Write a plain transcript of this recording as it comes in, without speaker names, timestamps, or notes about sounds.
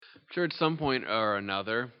Sure, at some point or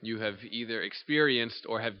another, you have either experienced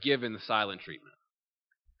or have given the silent treatment.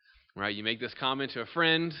 Right? You make this comment to a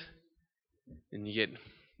friend, and you get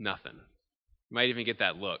nothing. You might even get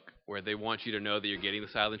that look where they want you to know that you're getting the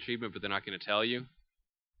silent treatment, but they're not going to tell you.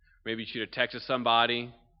 Maybe you shoot a text to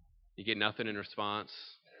somebody, you get nothing in response.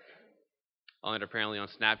 All that apparently on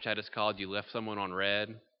Snapchat is called you left someone on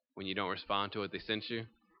red when you don't respond to what they sent you.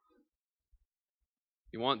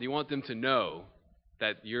 You want them to know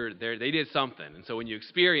that they did something. And so when you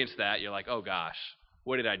experience that, you're like, oh gosh,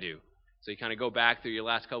 what did I do? So you kind of go back through your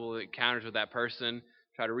last couple of encounters with that person,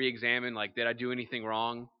 try to re-examine, like, did I do anything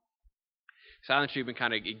wrong? Silent treatment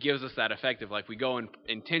it gives us that effect of, like, we go and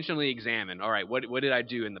intentionally examine, all right, what did I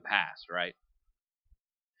do in the past, right?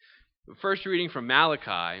 The first reading from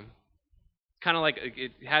Malachi, kind of like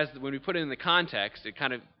it has, when we put it in the context, it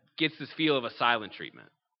kind of gets this feel of a silent treatment.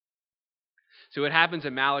 So what happens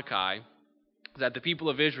in Malachi is that the people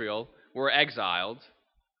of Israel were exiled.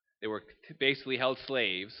 They were basically held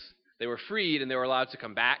slaves. They were freed, and they were allowed to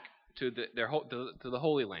come back to the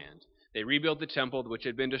Holy Land. They rebuilt the temple, which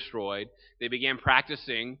had been destroyed. They began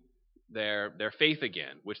practicing their faith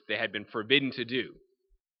again, which they had been forbidden to do.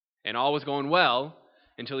 And all was going well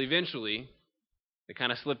until eventually they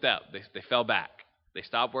kind of slipped out. They fell back. They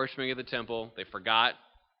stopped worshiping at the temple. They forgot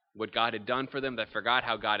what God had done for them. They forgot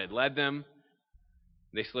how God had led them.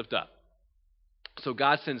 They slipped up. So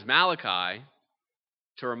God sends Malachi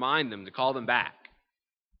to remind them, to call them back.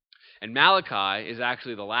 And Malachi is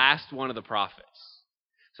actually the last one of the prophets.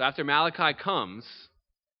 So after Malachi comes,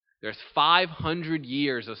 there's 500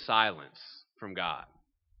 years of silence from God.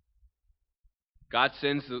 God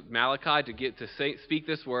sends Malachi to speak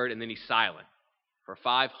this word, and then he's silent for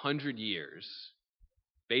 500 years,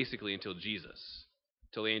 basically until Jesus,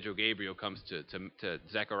 until the angel Gabriel comes to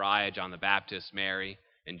Zechariah, John the Baptist, Mary,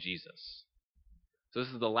 and Jesus. So this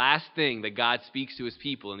is the last thing that God speaks to his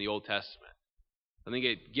people in the Old Testament. I think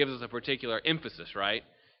it gives us a particular emphasis, right?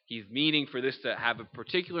 He's meaning for this to have a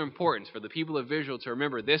particular importance for the people of Israel to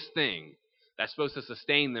remember this thing that's supposed to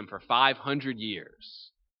sustain them for 500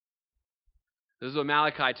 years. This is what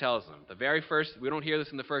Malachi tells them. The very first, we don't hear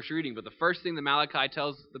this in the first reading, but the first thing that Malachi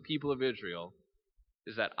tells the people of Israel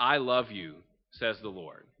is that I love you, says the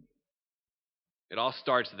Lord. It all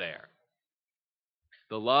starts there.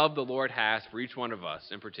 The love the Lord has for each one of us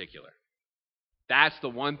in particular. That's the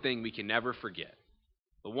one thing we can never forget.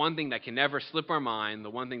 The one thing that can never slip our mind, the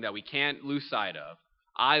one thing that we can't lose sight of.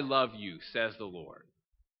 I love you, says the Lord.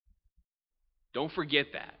 Don't forget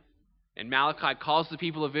that. And Malachi calls the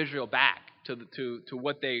people of Israel back to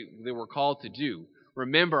what they were called to do.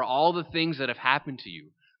 Remember all the things that have happened to you.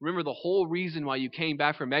 Remember the whole reason why you came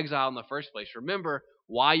back from exile in the first place. Remember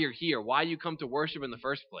why you're here, why you come to worship in the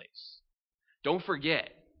first place. Don't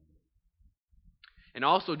forget. And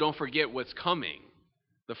also don't forget what's coming.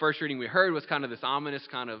 The first reading we heard was kind of this ominous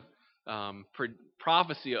kind of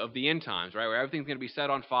prophecy of the end times, right? Where everything's going to be set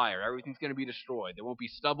on fire. Everything's going to be destroyed. There won't be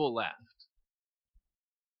stubble left.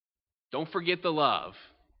 Don't forget the love.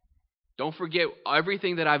 Don't forget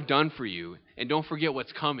everything that I've done for you. And don't forget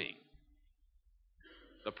what's coming.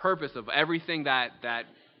 The purpose of everything that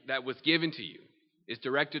was given to you is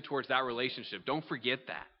directed towards that relationship. Don't forget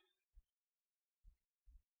that.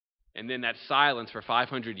 And then that silence for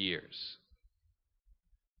 500 years.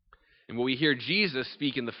 And what we hear Jesus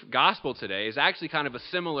speak in the gospel today is actually kind of a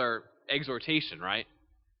similar exhortation, right?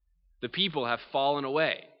 The people have fallen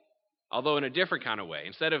away, although in a different kind of way.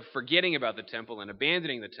 Instead of forgetting about the temple and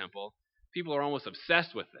abandoning the temple, people are almost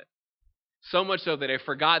obsessed with it. So much so that they've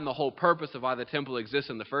forgotten the whole purpose of why the temple exists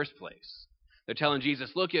in the first place. They're telling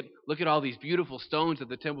Jesus, look at all these beautiful stones that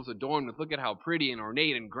the temple's adorned with. Look at how pretty and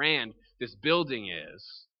ornate and grand this building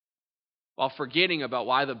is. While forgetting about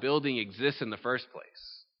why the building exists in the first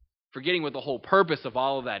place. Forgetting what the whole purpose of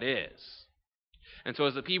all of that is. And so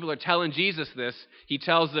as the people are telling Jesus this, he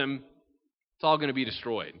tells them it's all going to be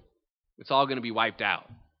destroyed. It's all going to be wiped out.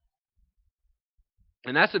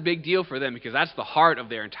 And that's a big deal for them because that's the heart of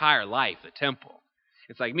their entire life, the temple.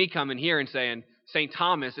 It's like me coming here and saying St.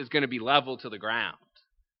 Thomas is going to be leveled to the ground.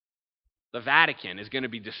 The Vatican is going to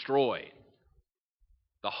be destroyed.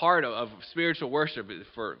 The heart of spiritual worship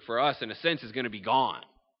for us, in a sense, is going to be gone.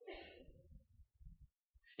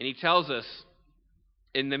 And he tells us,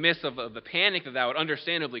 in the midst of the panic that would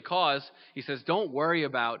understandably cause, he says, don't worry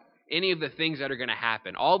about any of the things that are going to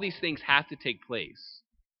happen. All these things have to take place.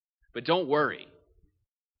 But don't worry.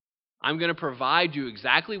 I'm going to provide you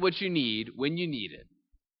exactly what you need when you need it.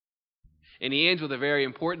 And he ends with a very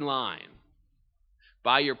important line.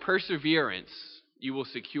 By your perseverance, you will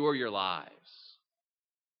secure your lives.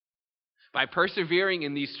 By persevering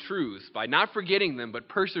in these truths, by not forgetting them, but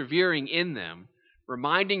persevering in them,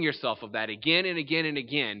 reminding yourself of that again and again and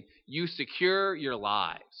again, you secure your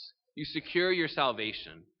lives. You secure your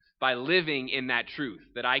salvation by living in that truth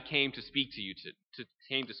that I came to speak to you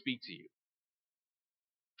came to speak to you.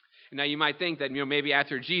 And now you might think that maybe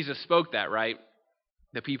after Jesus spoke that, right,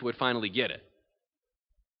 that people would finally get it.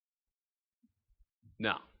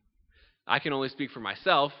 No. I can only speak for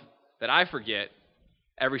myself that I forget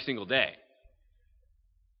every single day.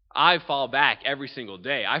 I fall back every single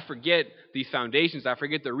day. I forget these foundations. I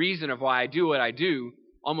forget the reason of why I do what I do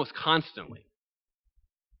almost constantly.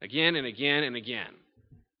 Again and again and again.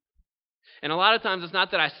 And a lot of times it's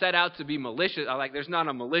not that I set out to be malicious. There's not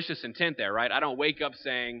a malicious intent there, right? I don't wake up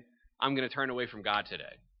saying, I'm going to turn away from God today.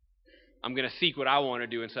 I'm going to seek what I want to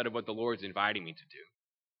do instead of what the Lord's inviting me to do.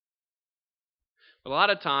 But a lot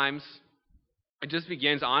of times, it just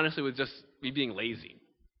begins, honestly, with just me being lazy.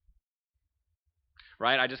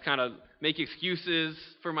 Right? I just kind of make excuses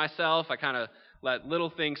for myself. I kind of let little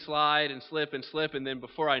things slide, and slip, and then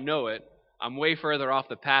before I know it, I'm way further off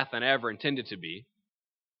the path than I ever intended to be.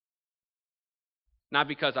 Not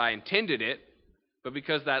because I intended it, but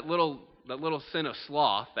because that little sin of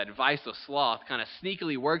sloth, that vice of sloth, kind of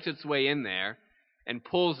sneakily works its way in there and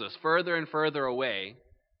pulls us further and further away,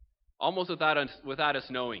 almost without us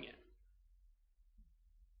knowing it.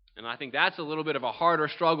 And I think that's a little bit of a harder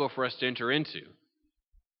struggle for us to enter into.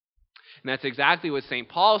 And that's exactly what St.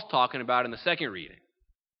 Paul's talking about in the second reading.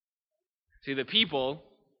 See, the people,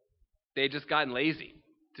 they had just gotten lazy,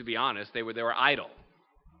 to be honest. They were idle.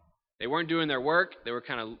 They weren't doing their work. They were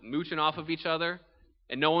kind of mooching off of each other.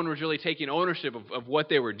 And no one was really taking ownership of what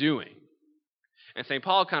they were doing. And St.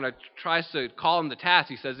 Paul kind of tries to call them to task.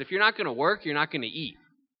 He says, if you're not going to work, you're not going to eat.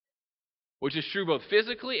 Which is true both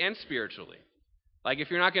physically and spiritually. Like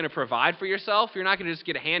if you're not going to provide for yourself, you're not going to just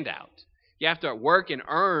get a handout. You have to work and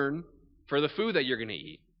earn for the food that you're going to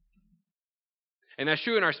eat. And that's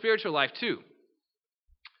true in our spiritual life too.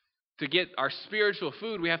 To get our spiritual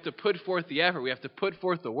food, we have to put forth the effort. We have to put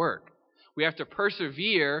forth the work. We have to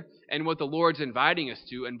persevere in what the Lord's inviting us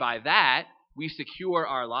to, and by that, we secure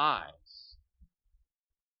our lives.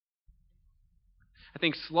 I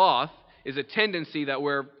think sloth is a tendency that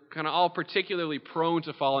we're kind of all particularly prone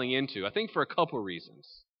to falling into. I think for a couple reasons.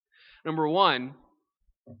 Number one,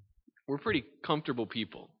 we're pretty comfortable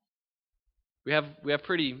people. We have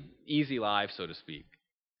pretty easy lives, so to speak.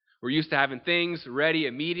 We're used to having things ready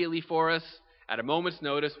immediately for us. At a moment's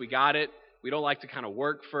notice, we got it. We don't like to kind of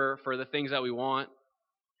work for the things that we want.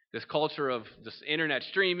 This culture of just internet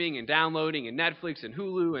streaming and downloading and Netflix and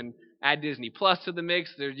Hulu and add Disney Plus to the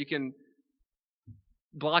mix. You can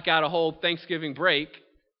block out a whole Thanksgiving break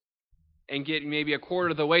and get maybe a quarter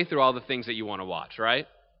of the way through all the things that you want to watch, right?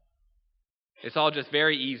 It's all just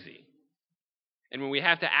very easy. And when we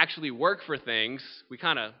have to actually work for things, we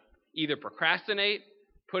kind of either procrastinate,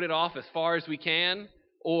 put it off as far as we can,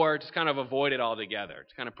 or just kind of avoid it altogether.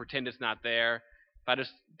 Just kind of pretend it's not there. If I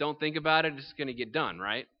just don't think about it, it's just going to get done,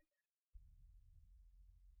 right?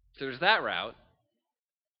 So there's that route.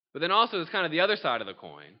 But then also there's kind of the other side of the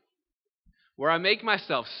coin, where I make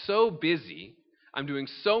myself so busy, I'm doing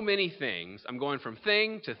so many things, I'm going from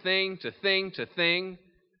thing to thing to thing to thing,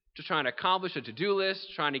 just trying to accomplish a to-do list,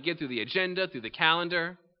 trying to get through the agenda, through the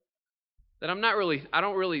calendar, that I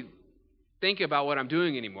don't really think about what I'm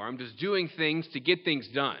doing anymore. I'm just doing things to get things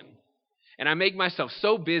done. And I make myself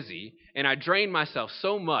so busy and I drain myself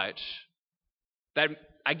so much that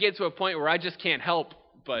I get to a point where I just can't help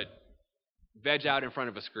but veg out in front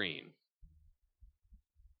of a screen.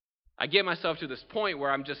 I get myself to this point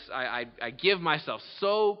where I give myself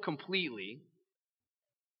so completely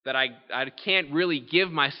that I can't really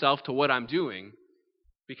give myself to what I'm doing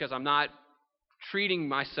because I'm not treating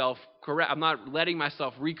myself correct. I'm not letting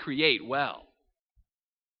myself recreate well.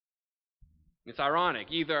 It's ironic.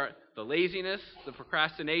 Either the laziness, the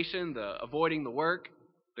procrastination, the avoiding the work,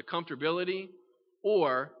 the comfortability,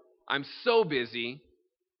 or I'm so busy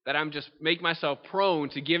that I'm just make myself prone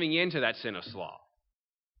to giving in to that sin of sloth.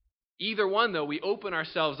 Either one, though, we open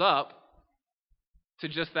ourselves up to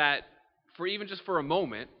just that, for a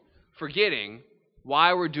moment, forgetting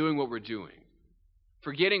why we're doing what we're doing.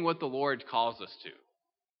 Forgetting what the Lord calls us to.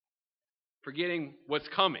 Forgetting what's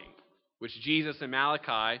coming, which Jesus and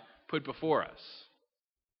Malachi put before us.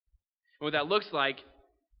 And what that looks like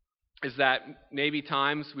is that maybe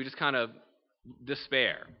times we just kind of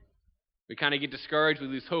despair. We kind of get discouraged. We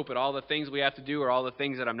lose hope at all the things we have to do or all the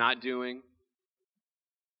things that I'm not doing.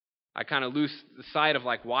 I kind of lose the sight of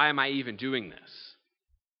why am I even doing this?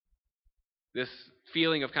 This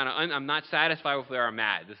feeling of kind of, I'm not satisfied with where I'm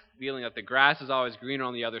at. This feeling that the grass is always greener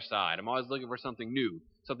on the other side. I'm always looking for something new,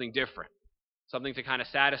 something different, something to kind of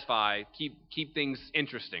satisfy, keep things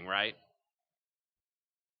interesting, right?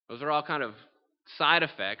 Those are all kind of side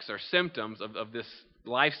effects or symptoms of this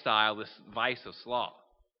lifestyle, this vice of sloth.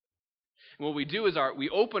 And what we do is we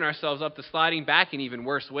open ourselves up to sliding back in even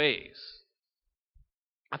worse ways.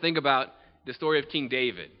 I think about the story of King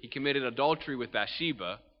David. He committed adultery with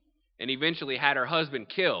Bathsheba and eventually had her husband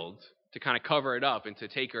killed to kind of cover it up and to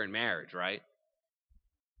take her in marriage, right?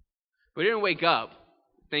 But he didn't wake up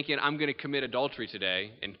thinking, I'm going to commit adultery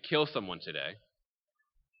today and kill someone today.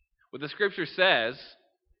 What the scripture says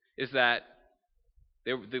is that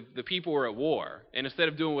the people were at war, and instead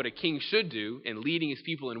of doing what a king should do and leading his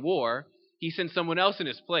people in war, he sent someone else in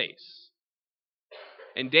his place.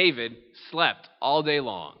 And David slept all day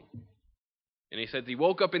long. And he said he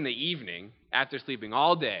woke up in the evening after sleeping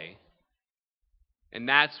all day, and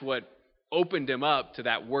that's what opened him up to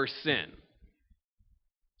that worst sin.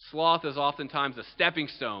 Sloth is oftentimes a stepping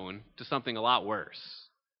stone to something a lot worse.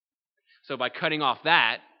 So by cutting off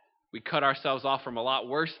that, we cut ourselves off from a lot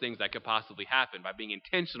worse things that could possibly happen by being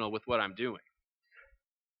intentional with what I'm doing.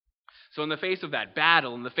 So in the face of that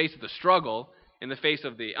battle, in the face of the struggle, in the face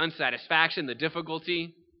of the unsatisfaction, the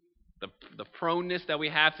difficulty, the proneness that we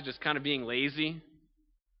have to just kind of being lazy,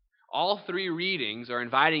 all three readings are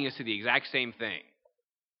inviting us to the exact same thing,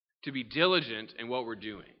 to be diligent in what we're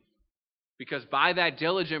doing. Because by that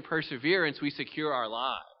diligent perseverance, we secure our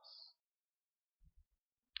lives.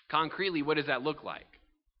 Concretely, what does that look like?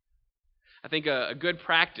 I think a good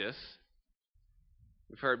practice,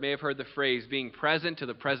 may have heard the phrase, being present to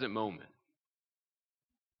the present moment.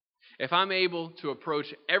 If I'm able to approach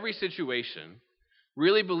every situation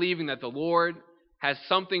really believing that the Lord has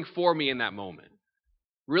something for me in that moment,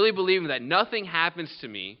 really believing that nothing happens to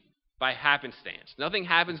me by happenstance, nothing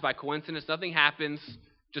happens by coincidence, nothing happens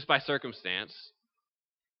just by circumstance,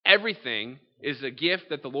 everything is a gift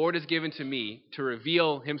that the Lord has given to me to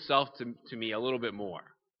reveal himself to me a little bit more.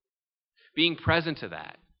 Being present to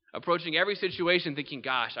that. Approaching every situation thinking,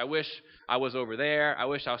 gosh, I wish I was over there. I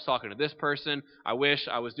wish I was talking to this person. I wish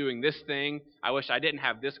I was doing this thing. I wish I didn't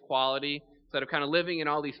have this quality. Instead of kind of living in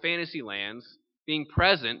all these fantasy lands, being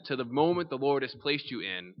present to the moment the Lord has placed you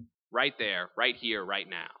in, right there, right here, right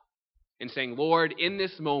now. And saying, Lord, in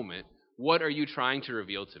this moment, what are you trying to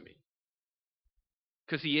reveal to me?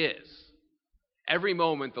 Because he is. Every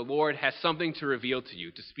moment the Lord has something to reveal to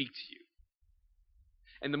you, to speak to you.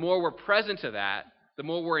 And the more we're present to that, the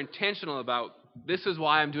more we're intentional about, this is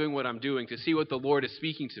why I'm doing what I'm doing, to see what the Lord is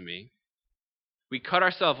speaking to me. We cut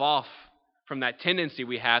ourselves off from that tendency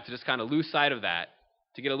we have to just kind of lose sight of that,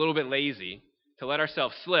 to get a little bit lazy, to let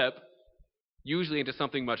ourselves slip, usually into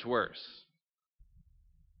something much worse.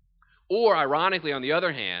 Or, ironically, on the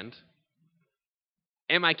other hand,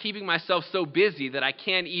 am I keeping myself so busy that I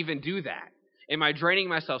can't even do that? Am I draining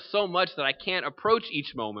myself so much that I can't approach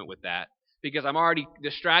each moment with that? Because I'm already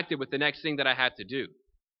distracted with the next thing that I have to do.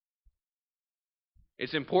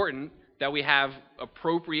 It's important that we have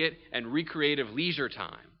appropriate and recreative leisure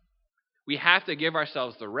time. We have to give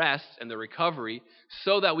ourselves the rest and the recovery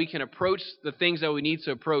so that we can approach the things that we need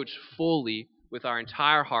to approach fully with our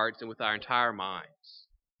entire hearts and with our entire minds.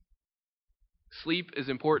 Sleep is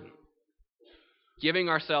important. Giving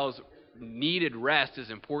ourselves needed rest is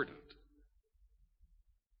important.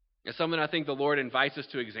 It's something I think the Lord invites us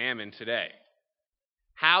to examine today.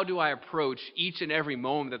 How do I approach each and every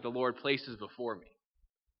moment that the Lord places before me?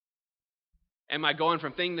 Am I going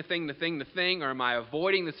from thing to thing to thing to thing, or am I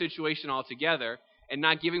avoiding the situation altogether and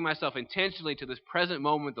not giving myself intentionally to this present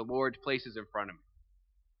moment the Lord places in front of me?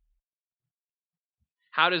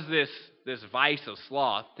 How does this vice of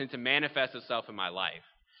sloth tend to manifest itself in my life?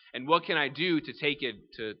 And what can I do to take it,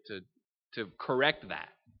 to correct that?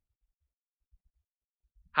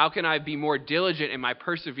 How can I be more diligent in my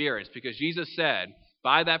perseverance? Because Jesus said,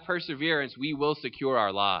 by that perseverance, we will secure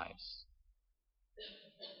our lives.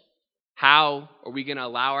 How are we going to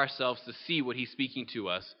allow ourselves to see what he's speaking to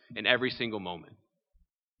us in every single moment?